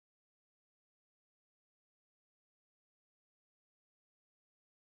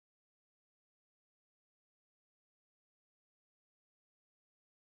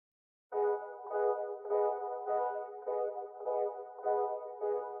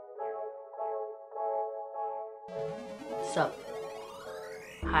Sup?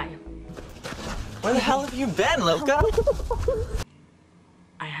 Hi. Where the hell have you been, Loca?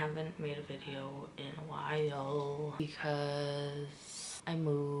 I haven't made a video in a while because I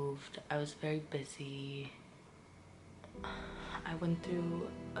moved. I was very busy. I went through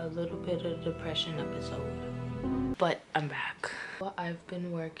a little bit of depression episode, but I'm back. I've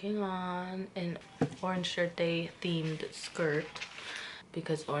been working on an Orange Shirt Day themed skirt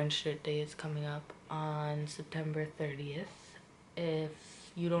because Orange Shirt Day is coming up on September 30th. If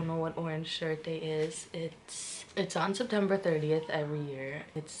you don't know what Orange Shirt Day is, it's on September 30th every year.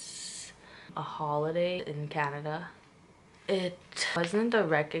 It's a holiday in Canada. It wasn't a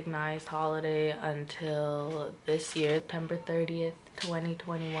recognized holiday until this year. September 30th,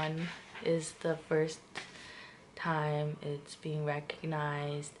 2021 is the first time it's being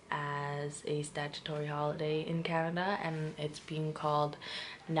recognized as a statutory holiday in Canada, and it's being called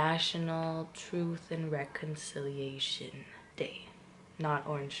National Truth and Reconciliation Day, not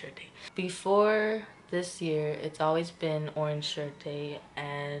Orange Shirt Day. Before this year, it's always been Orange Shirt Day,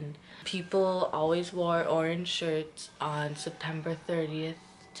 and people always wore orange shirts on September 30th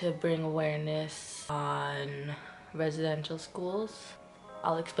to bring awareness on residential schools.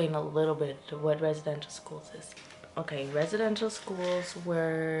 I'll explain a little bit what residential schools is. Okay, residential schools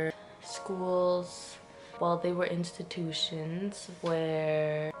were schools, well, they were institutions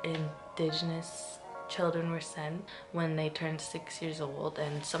where Indigenous children were sent when they turned 6 years old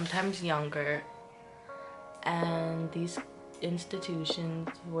and sometimes younger. And these institutions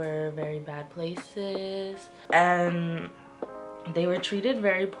were very bad places and they were treated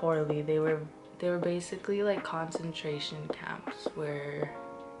very poorly. They were basically like concentration camps where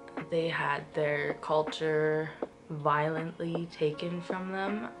they had their culture violently taken from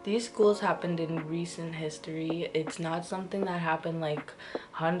them. These schools happened in recent history. It's not something that happened like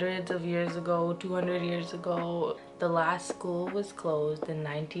hundreds of years ago, 200 years ago. The last school was closed in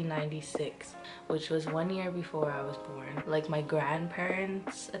 1996, which was 1 year before I was born. Like, my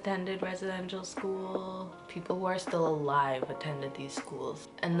grandparents attended residential school. People who are still alive attended these schools.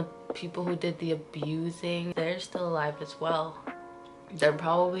 And the people who did the abusing, they're still alive as well. They're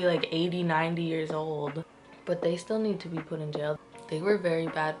probably like 80, 90 years old, but they still need to be put in jail. They were very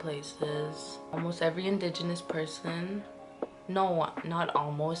bad places. Almost every Indigenous person, no, not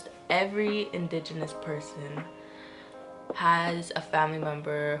almost, every Indigenous person has a family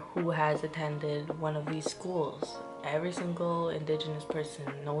member who has attended one of these schools. Every single Indigenous person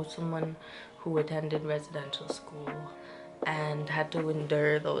knows someone who attended residential school and had to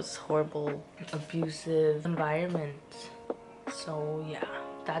endure those horrible, abusive environments. So yeah,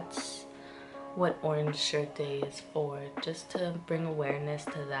 that's what Orange Shirt Day is for, just to bring awareness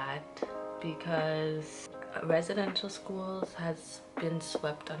to that, because residential schools has been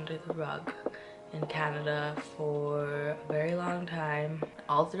swept under the rug in Canada for a very long time,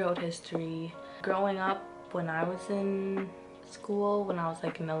 all throughout history. Growing up, when I was in school, when I was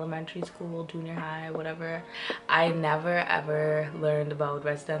like in elementary school, junior high, whatever, I never ever learned about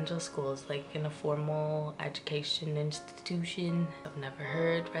residential schools like in a formal education institution. I've never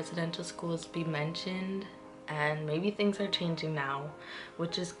heard residential schools be mentioned, and maybe things are changing now,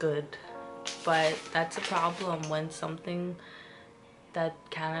 which is good, but that's a problem when something that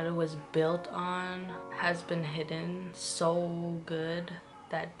Canada was built on has been hidden so good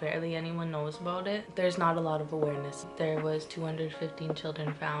that barely anyone knows about it. There's not a lot of awareness. There was 215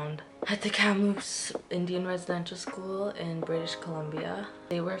 children found at the Kamloops Indian Residential School in British Columbia.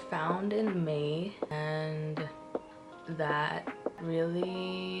 They were found in May, and that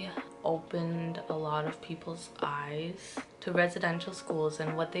really opened a lot of people's eyes to residential schools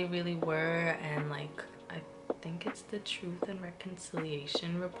and what they really were. And like, I think it's the Truth and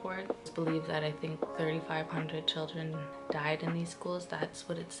Reconciliation report. It's believed that I think 3,500 children died in these schools. That's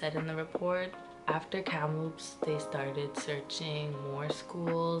what it said in the report. After Kamloops, they started searching more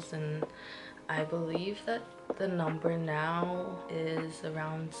schools, and I believe that the number now is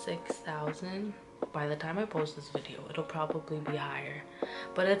around 6,000. By the time I post this video, it'll probably be higher,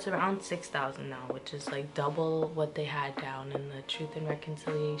 but it's around 6,000 now, which is like double what they had down in the Truth and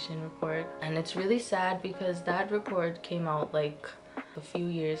Reconciliation report. And it's really sad because that report came out like a few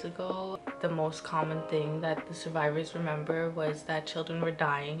years ago. The most common thing that the survivors remember was that children were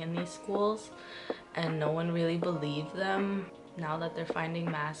dying in these schools, and no one really believed them. Now that they're finding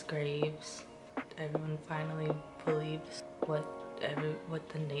mass graves, everyone finally believes what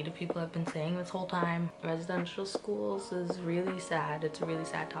the Native people have been saying this whole time. Residential schools is really sad. It's a really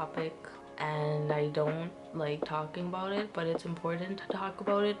sad topic, and I don't like talking about it, but it's important to talk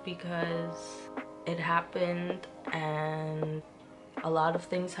about it because it happened, and a lot of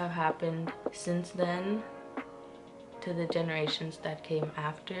things have happened since then to the generations that came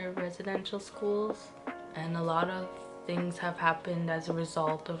after residential schools, and a lot of things have happened as a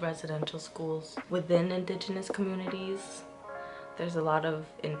result of residential schools within Indigenous communities. There's a lot of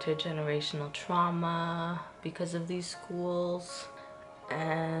intergenerational trauma because of these schools,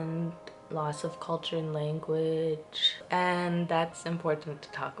 and loss of culture and language, and that's important to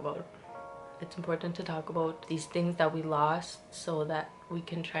talk about. It's important to talk about these things that we lost so that we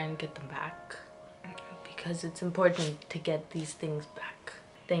can try and get them back, because it's important to get these things back.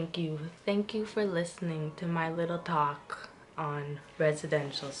 Thank you for listening to my little talk on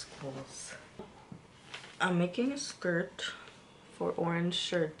residential schools. I'm making a skirt for Orange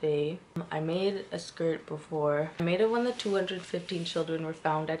Shirt Day. I made a skirt before. I made it when the 215 children were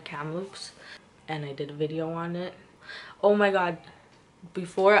found at Kamloops, and I did a video on it. Oh my god,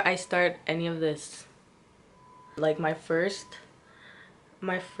 before I start any of this, like my first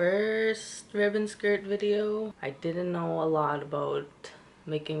ribbon skirt video, I didn't know a lot about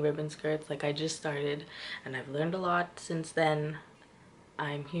making ribbon skirts. Like, I just started and I've learned a lot since then.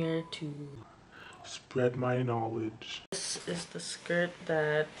 I'm here to spread my knowledge. This is the skirt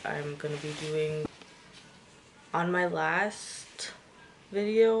that I'm gonna be doing. On my last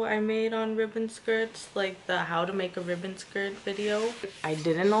video I made on ribbon skirts, like the how to make a ribbon skirt video, I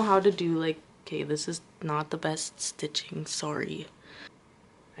didn't know how to do, like, okay, this is not the best stitching, sorry.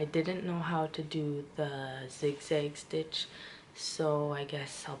 I didn't know how to do the zigzag stitch, so I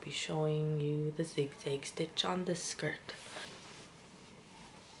guess I'll be showing you the zigzag stitch on this skirt.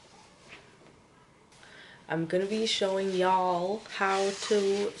 I'm gonna be showing y'all how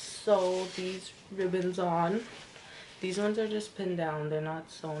to sew these ribbons on. These ones are just pinned down, they're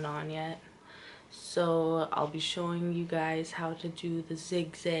not sewn on yet. So I'll be showing you guys how to do the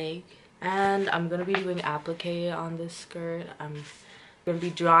zigzag. And I'm gonna be doing applique on this skirt. I'm gonna be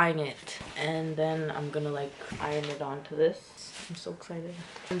drying it, and then I'm gonna like iron it onto this. I'm so excited.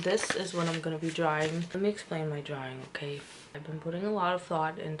 And this is what I'm gonna be drying. Let me explain my drying, okay? I've been putting a lot of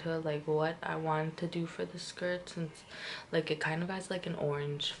thought into like what I want to do for the skirt, since like it kind of has like an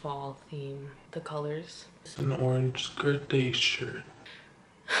orange fall theme, the colors. An orange skirt day shirt.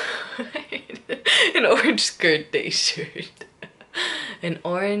 An orange skirt day shirt. An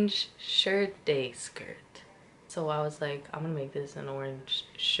orange shirt day skirt. So I was like, I'm gonna make this an orange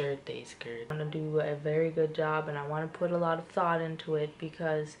shirt day skirt. I'm gonna do a very good job, and I want to put a lot of thought into it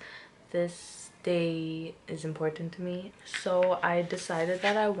because this day is important to me. So I decided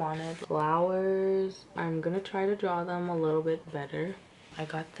that I wanted flowers. I'm gonna try to draw them a little bit better. I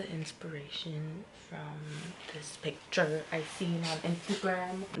got the inspiration from this picture I seen on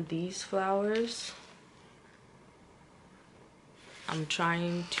Instagram. These flowers, I'm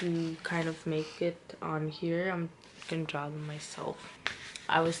trying to kind of make it on here. I'm gonna draw them myself.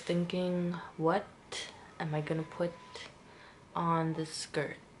 I was thinking, what am I gonna put on the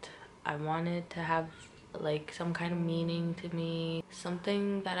skirt? I wanted to have like some kind of meaning to me,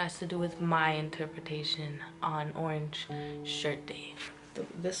 something that has to do with my interpretation on Orange Shirt Day.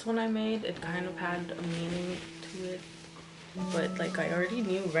 This one I made, it kind of had a meaning to it, but like I already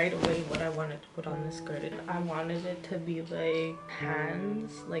knew right away what I wanted to put on the skirt. I wanted it to be like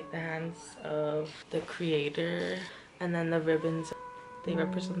hands, like the hands of the creator, and then the ribbons, they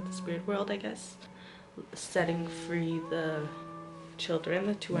represent the spirit world, I guess, setting free the children,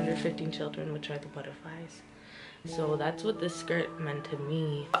 the 215 children, which are the butterflies. So that's what this skirt meant to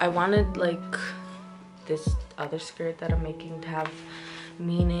me. I wanted like this other skirt that I'm making to have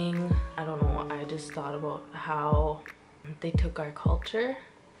meaning. I don't know, I just thought about how they took our culture,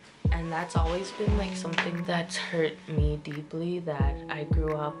 and that's always been like something that's hurt me deeply, that I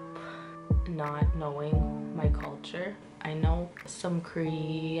grew up not knowing my culture. I know some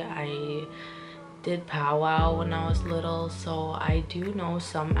Cree, I did powwow when I was little, so I do know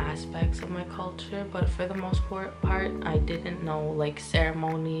some aspects of my culture, but for the most part I didn't know like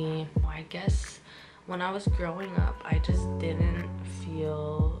ceremony. I guess when I was growing up I just didn't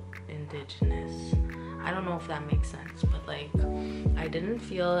feel Indigenous. I don't know if that makes sense, but like I didn't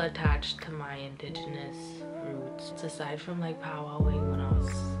feel attached to my Indigenous roots. Aside from like powwowing when I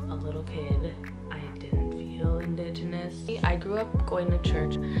was a little kid, I didn't feel Indigenous. I grew up going to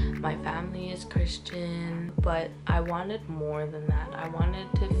church. My family is Christian, but I wanted more than that. I wanted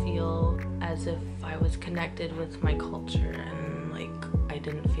to feel as if I was connected with my culture, and like I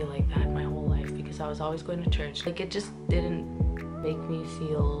didn't feel like that my whole life because I was always going to church. Like it just didn't make me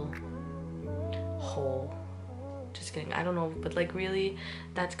feel whole. Just kidding, I don't know, but like really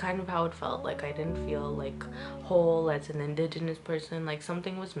that's kind of how it felt. Like I didn't feel like whole as an Indigenous person, like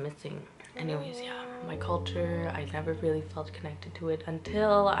something was missing. Anyways, yeah. my culture. I never really felt connected to it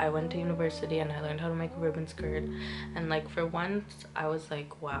until I went to university and I learned how to make a ribbon skirt. And like for once I was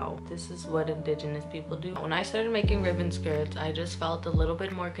like, wow, this is what Indigenous people do. When I started making ribbon skirts, I just felt a little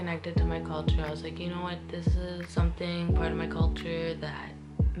bit more connected to my culture. I was like, you know what, this is something part of my culture that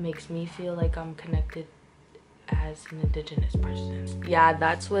makes me feel like I'm connected as an Indigenous person. Yeah,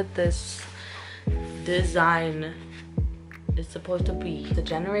 that's what this design is supposed to be. The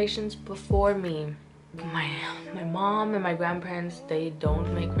generations before me, my mom and my grandparents, they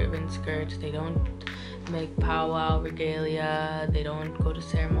don't make ribbon skirts, they don't make powwow regalia, they don't go to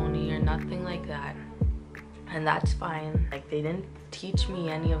ceremony or nothing like that, and that's fine. Like, they didn't teach me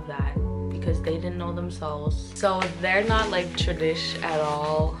any of that because they didn't know themselves, so they're not like tradish at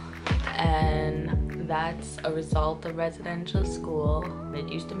all, and that's a result of residential school. It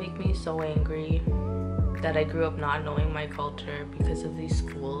used to make me so angry that I grew up not knowing my culture because of these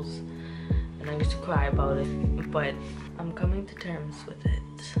schools, and I used to cry about it, but I'm coming to terms with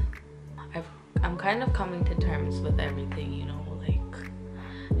it. I'm kind of coming to terms with everything, you know,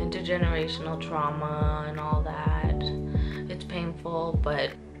 like intergenerational trauma and all that. It's painful,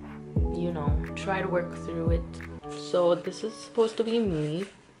 but you know, try to work through it. So this is supposed to be me,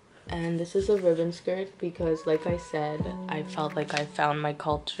 and this is a ribbon skirt because, like I said, I felt like I found my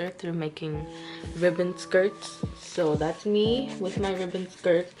culture through making ribbon skirts. So that's me with my ribbon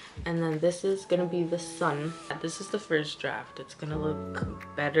skirt, and then this is gonna be the sun. This is the first draft. It's gonna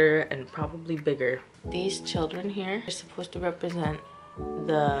look better and probably bigger. These children here are supposed to represent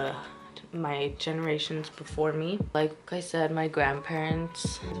my generations before me. Like I said, my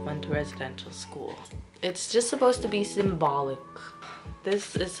grandparents went to residential school. It's just supposed to be symbolic.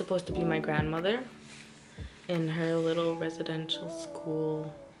 This is supposed to be my grandmother in her little residential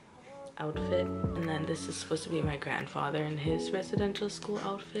school outfit, and then this is supposed to be my grandfather in his residential school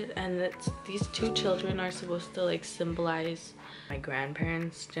outfit, and these two children are supposed to like symbolize my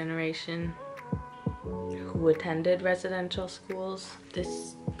grandparents' generation who attended residential schools.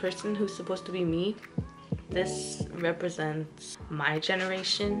 This person who's supposed to be me, this represents my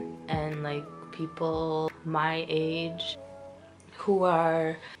generation and like people my age who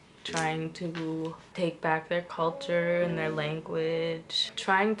are trying to take back their culture and their language,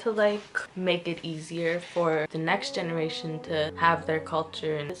 trying to like make it easier for the next generation to have their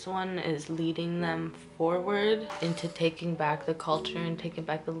culture. And this one is leading them forward into taking back the culture and taking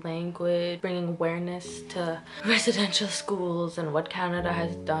back the language, bringing awareness to residential schools and what Canada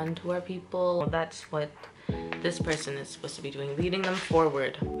has done to our people. That's what this person is supposed to be doing, leading them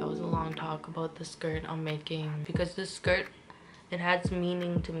forward. That was a long talk about the skirt I'm making because this skirt, it has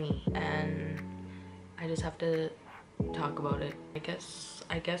meaning to me and I just have to talk about it.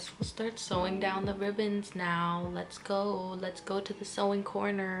 I guess we'll start sewing down the ribbons now. Let's go to the sewing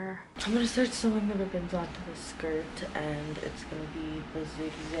corner. I'm gonna start sewing the ribbons onto the skirt, and it's gonna be the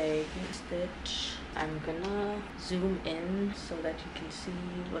zigzag stitch. I'm gonna zoom in so that you can see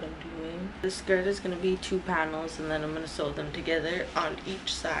what I'm doing. The skirt is gonna be 2 panels, and then I'm gonna sew them together on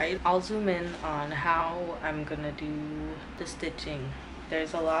each side. I'll zoom in on how I'm gonna do the stitching.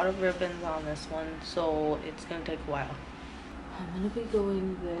 There's a lot of ribbons on this one, so it's gonna take a while. I'm gonna be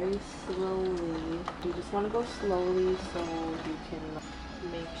going very slowly. You just want to go slowly so you can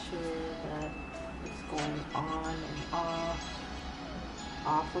make sure that it's going on and off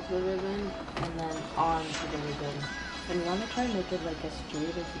of the ribbon, and then onto the ribbon. And you want to try and make it like as straight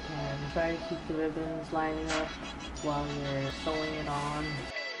as you can. Try to keep the ribbons lining up while you're sewing it on.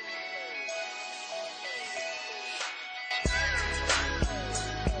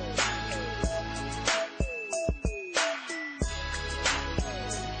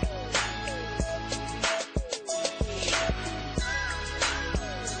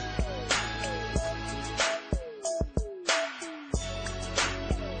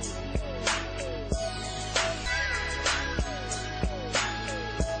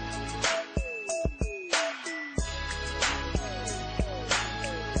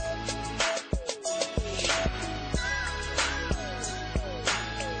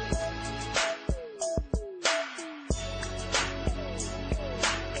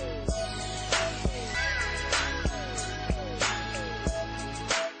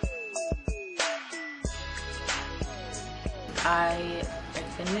 I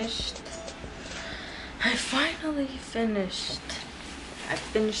finished. I finally finished. I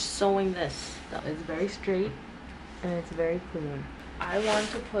finished sewing this. It's very straight and it's very clean. I want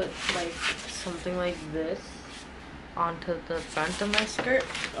to put like something like this onto the front of my skirt.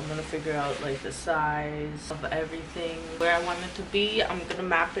 I'm gonna figure out like the size of everything, where I want it to be. I'm gonna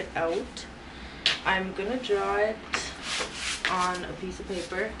map it out. I'm gonna draw it on a piece of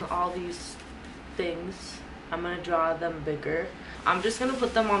paper. All these things. I'm gonna draw them bigger. I'm just gonna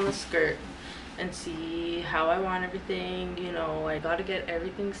put them on the skirt and see how I want everything. You know, I gotta get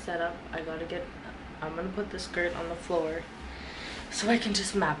everything set up. I'm gonna put the skirt on the floor so I can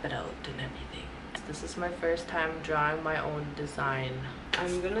just map it out and everything. This is my first time drawing my own design.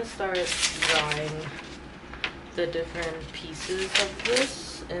 I'm gonna start drawing the different pieces of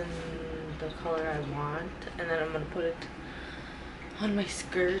this in the color I want, and then I'm gonna put it on my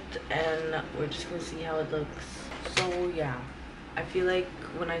skirt and we're just gonna see how it looks. So yeah, I feel like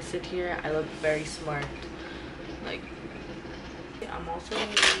when I sit here I look very smart. Like, I'm also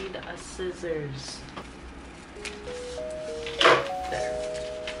gonna need a scissors. There.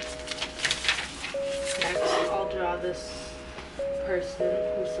 Next I'll draw this person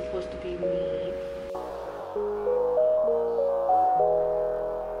who's supposed to be me.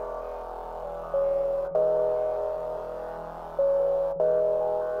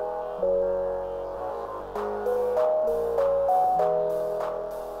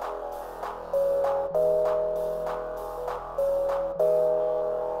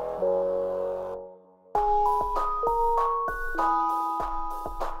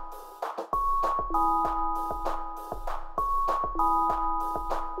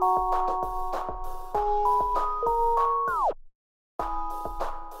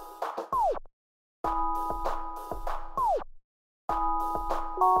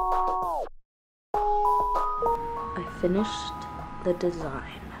 I finished the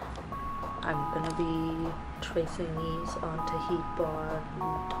design. I'm gonna be tracing these onto heat bond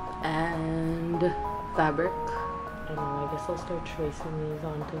and fabric. I don't know, I guess I'll start tracing these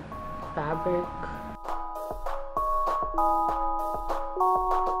onto fabric.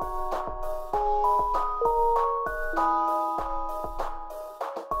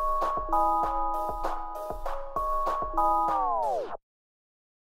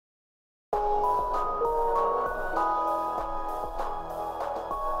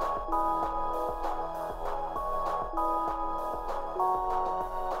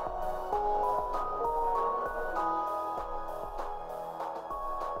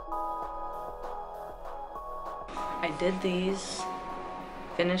 I did these,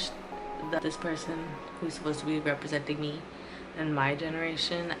 finished this person who's supposed to be representing me and my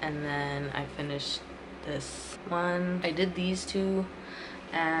generation, and then I finished this one. I did these two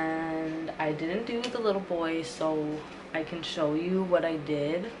and I didn't do the little boy, so I can show you what I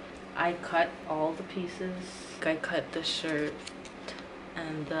did. I cut all the pieces. I cut the shirt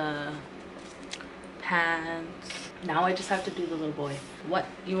and the pants. Now I just have to do the little boy. What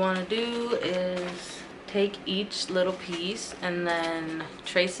you want to do is take each little piece and then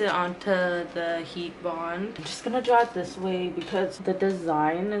trace it onto the heat bond. I'm just gonna draw it this way because the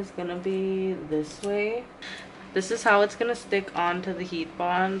design is gonna be this way. This is how it's gonna stick onto the heat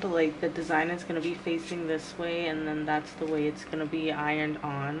bond. Like, the design is gonna be facing this way, and then that's the way it's gonna be ironed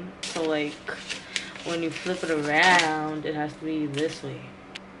on. So like, when you flip it around, it has to be this way.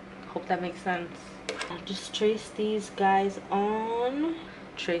 Hope that makes sense. I'll just trace these guys on.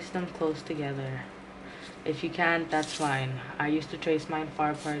 Trace them close together. If you can't, that's fine. I used to trace mine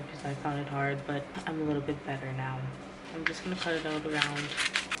far apart because I found it hard, but I'm a little bit better now. I'm just gonna cut it out around.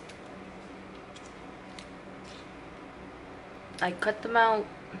 I cut them out.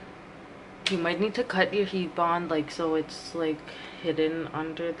 You might need to cut your heat bond like so it's like hidden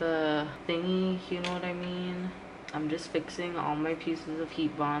under the thingy, you know what I mean? I'm just fixing all my pieces of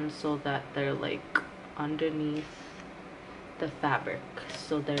heat bond so that they're like underneath the fabric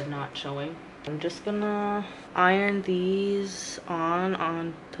so they're not showing. I'm just gonna iron these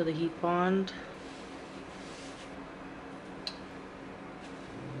onto the heat bond.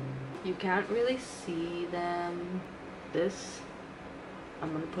 You can't really see them.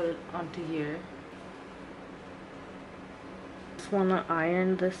 I'm gonna put it onto here. Just wanna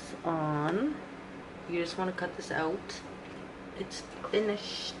iron this on. You just wanna cut this out. It's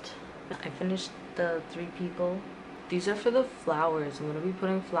finished. I finished the 3 people. These are for the flowers. I'm gonna be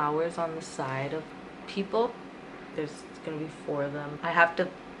putting flowers on the side of people. There's gonna be 4 of them. I have to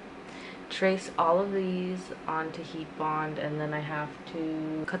trace all of these onto heat bond, and then I have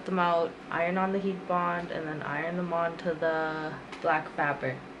to cut them out, iron on the heat bond, and then iron them onto the black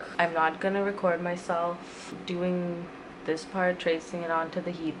fabric. I'm not gonna record myself doing this part, tracing it onto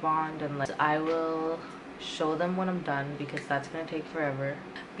the heat bond, and I will show them when I'm done because that's gonna take forever.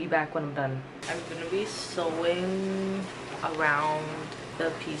 Be back when I'm done. I'm gonna be sewing around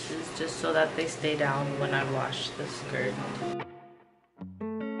the pieces just so that they stay down when I wash the skirt.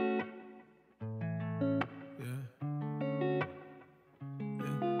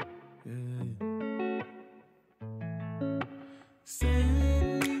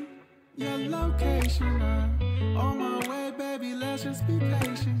 Send your location. just be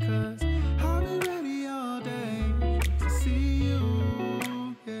patient, cause I'll be ready all day to see you,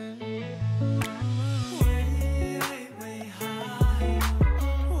 yeah. Way high, way high,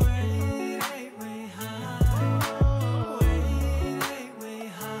 way high.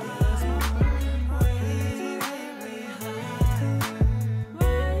 That's my birthday, way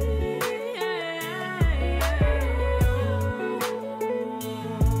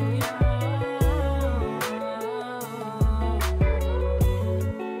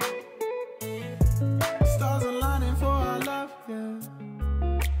stars aligning for our love, yeah.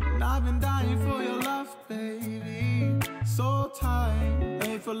 And I've been dying for your love, baby. So tight,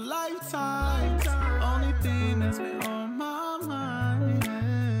 made for lifetimes. Only thing that's been on my mind,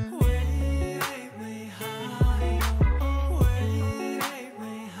 yeah. Way high, way high,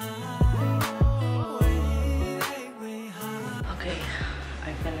 way high. Okay,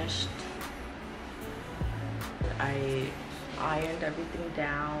 I finished. I ironed everything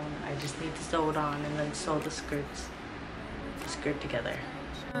down. I just need to sew it on and then sew the skirt together.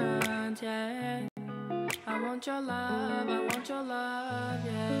 Yeah. I want your love,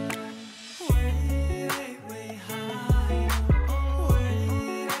 yeah. Way high, way high, way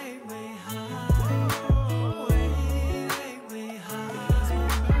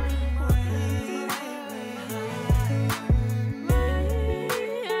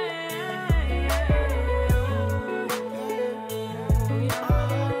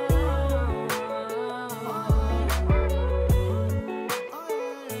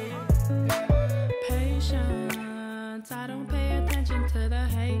Patience, I don't pay attention to the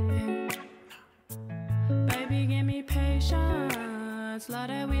hating. Baby, give me patience. Love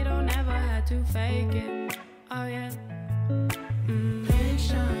that we don't ever have to fake it. Oh yeah.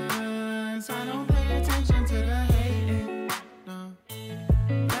 patience, I don't pay attention to the hating, no.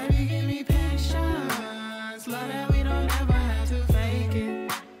 Baby, give me patience. Love that we don't ever have to fake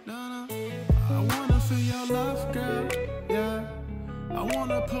it, no, no. I wanna feel your love, girl, yeah. I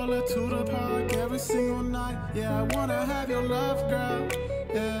wanna pull her to the park every single night, yeah. I wanna have your love, girl,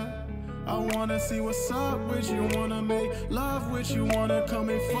 yeah. I wanna see what's up with you, wanna make love with you, wanna come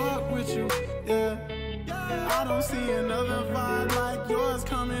and fuck with you, yeah. I don't see another vibe like yours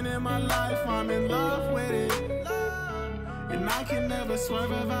coming in my life. I'm in love with it, and I can never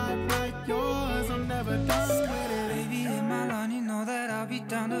swerve a vibe like yours. I'm never done with it. Baby, hit my line, you know that I'll be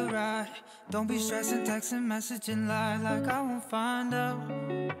down to ride. Don't be stressing, texting, messaging, lie like I won't find out.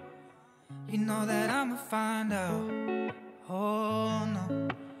 You know that I'ma find out. Oh no.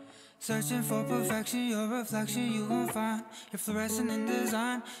 Searching for perfection, your reflection you gon' find. You're fluorescent in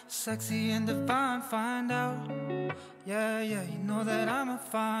design, sexy and divine, find out. Yeah, yeah, you know that I'ma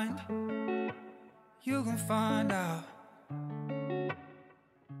find. You gon' find out.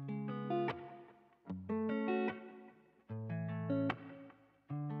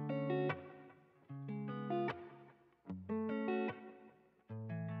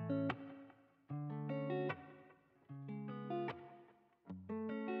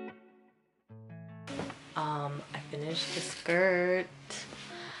 I finished the skirt.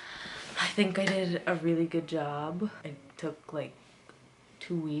 I think I did a really good job. It took like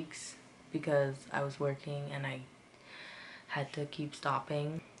 2 weeks because I was working and I had to keep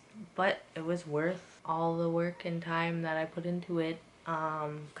stopping, but it was worth all the work and time that I put into it,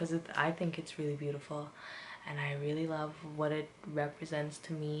 because I think it's really beautiful and I really love what it represents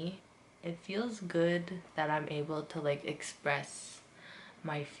to me. It feels good that I'm able to like express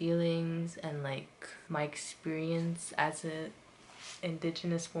my feelings and like my experience as a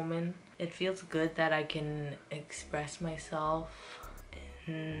Indigenous woman. It feels good that I can express myself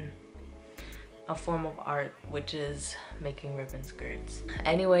in a form of art, which is making ribbon skirts.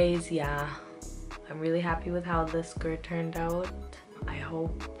 Anyways, yeah, I'm really happy with how this skirt turned out. I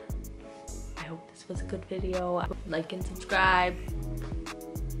hope this was a good video. Like and subscribe.